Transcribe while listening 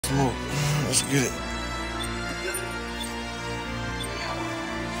smoke. Let's get it.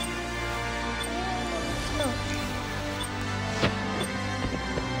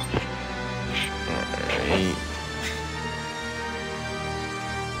 Alright.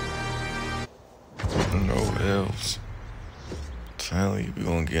 No else. Finally, we're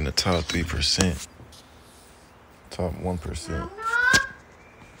gonna get in the top 3%. Top 1%.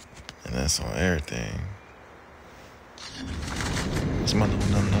 And that's on everything. It's my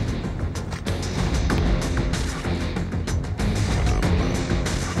little num-num.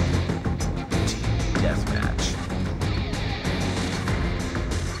 Deathmatch.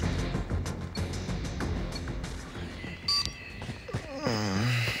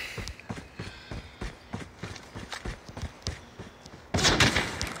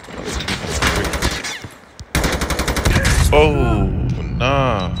 Oh,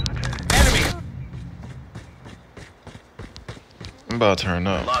 nah. Enemy. I'm about to turn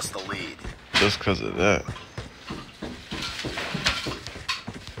up. Lost the lead. Just because of that.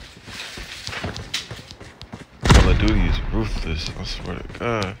 Call of Duty is ruthless, I swear to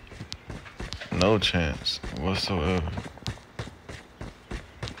God. No chance whatsoever.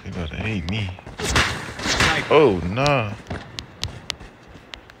 They better hate me. Sniper. Oh, nah.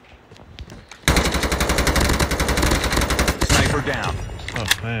 Sniper down. Stop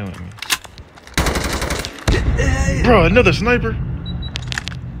playing with me. Bro, another sniper?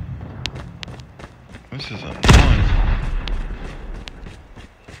 This is annoying.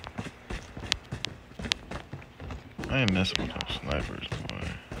 I ain't messing with those snipers, boy.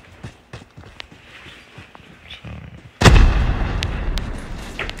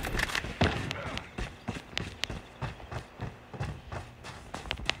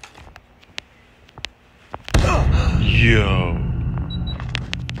 Yo.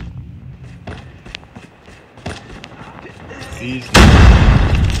 He's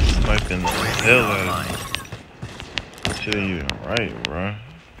sniping the hell out of me. Shit ain't even right, bro.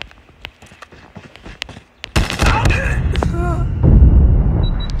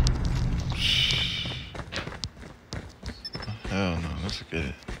 Hell no, let's get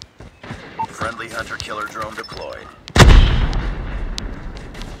it. Friendly hunter-killer drone deployed.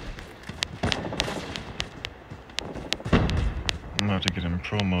 I'm about to get in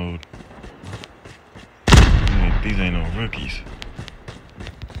pro mode. These ain't no rookies.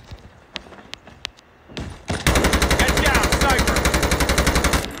 Get down, sniper!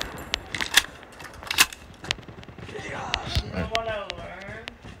 You know what I learned?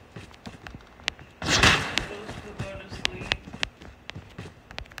 Supposed to go to sleep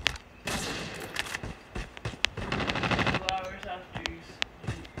 2 hours after you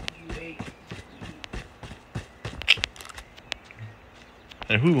ate.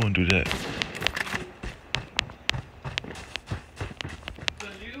 And who gonna do that?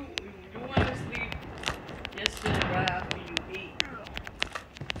 Because you went to sleep yesterday right after you ate.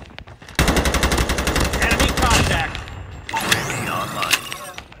 Enemy contact! Enemy online.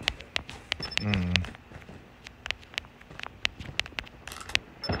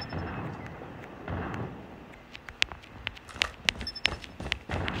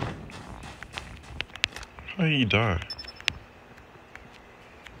 How you die?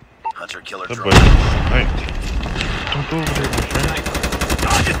 Hunter-killer That drone. buddy sniped. Don't go over there, my friend.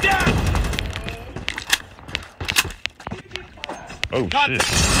 Target down! Oh shit.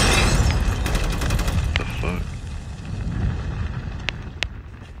 What the fuck?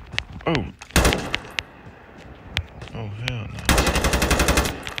 Oh. Oh hell no.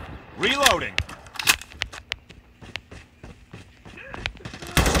 Reloading.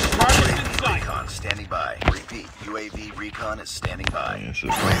 Target in sight. Recon standing by. Repeat. UAV recon is standing by. Man, this is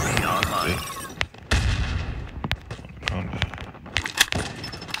UAV online. Combat.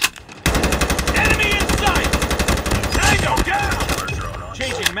 Enemy in sight! Tango down! Killer drone on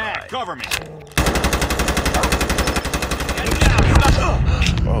changing mag. Cover me. Get down. Stop.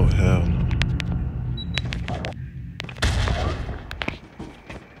 Oh hell no.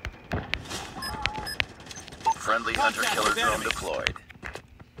 Friendly hunter-killer drone deployed.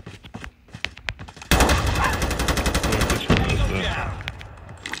 Tango down.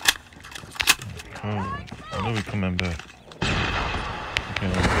 Oh, I know we coming back. Okay,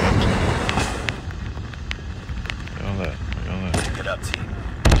 let's go. All that. All that. Pick it up, team.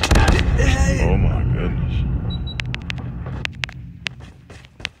 Oh my goodness.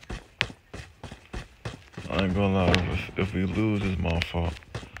 I ain't gonna lie, if we lose, it's my fault.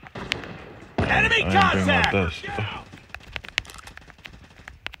 Enemy I ain't bring my contact! best. Ugh.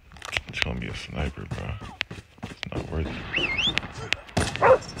 It's gonna be a sniper, bro. It's not worth it.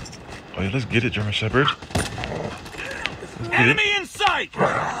 Oh yeah, let's get it, German Shepherd. Let's get it. Enemy in sight!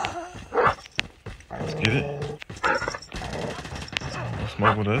 strike! Let's get it.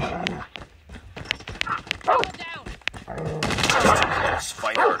 Smoke with us.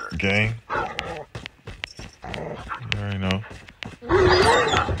 Fight harder. Gang. You already know.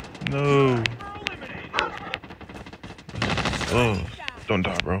 No. Oh, don't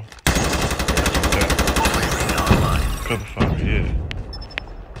die, bro. Okay. Cover fire, yeah.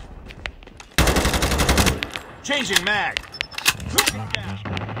 Changing mag. What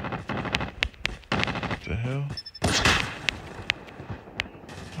the hell?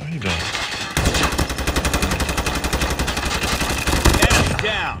 How you done? Enemy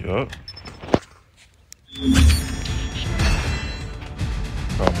down. Yup.